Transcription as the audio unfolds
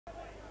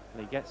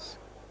He gets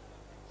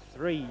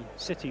 3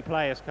 City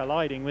players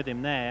colliding with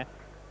him there.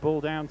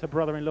 Ball down to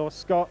brother-in-law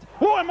Scott.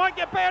 Oh, it might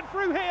get Baird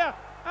through here.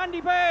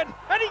 Andy Baird,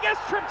 and he gets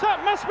tripped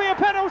up. Must be a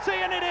penalty,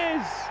 and it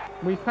is.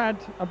 We've had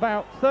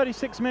about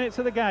 36 minutes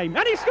of the game,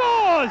 and he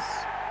scores!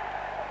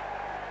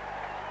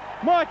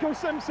 Michael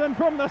Simpson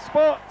from the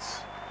spot.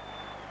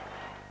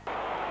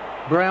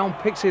 Brown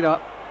picks it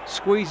up,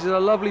 squeezes a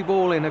lovely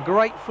ball in, a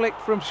great flick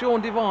from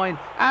Sean Devine.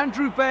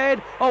 Andrew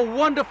Baird, a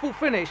wonderful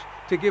finish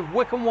to give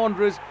Wycombe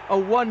Wanderers a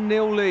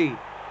 1-0 lead.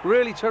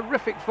 Really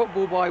terrific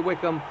football by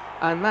Wycombe,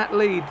 and that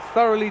lead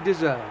thoroughly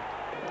deserved.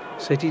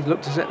 City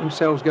look to set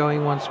themselves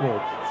going once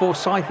more.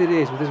 Forsyth it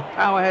is with his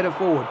power header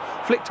forward,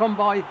 flicked on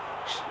by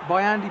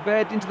Andy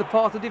Baird into the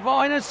path of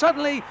Devine, and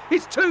suddenly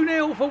it's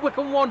 2-0 for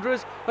Wycombe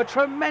Wanderers. A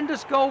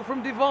tremendous goal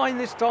from Devine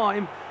this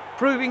time,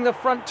 proving the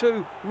front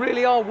two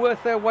really are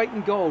worth their weight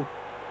in gold.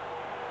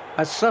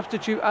 As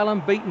substitute Alan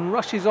Beaton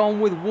rushes on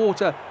with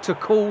water to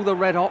cool the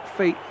red-hot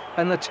feet,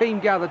 and the team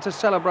gather to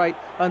celebrate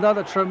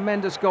another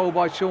tremendous goal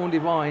by Sean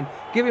Devine,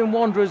 giving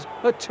Wanderers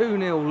a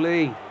 2-0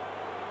 lead.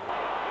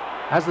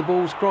 As the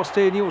ball's crossed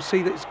in, you'll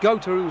see that it's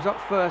Gota who's up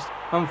first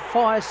and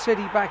fires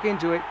City back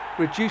into it,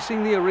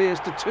 reducing the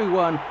arrears to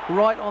 2-1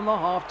 right on the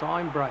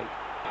half-time break.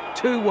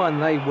 2-1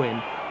 they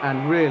win,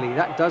 and really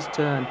that does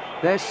turn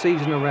their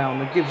season around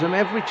and gives them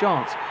every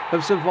chance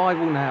of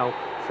survival now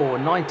for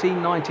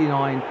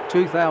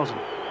 1999-2000.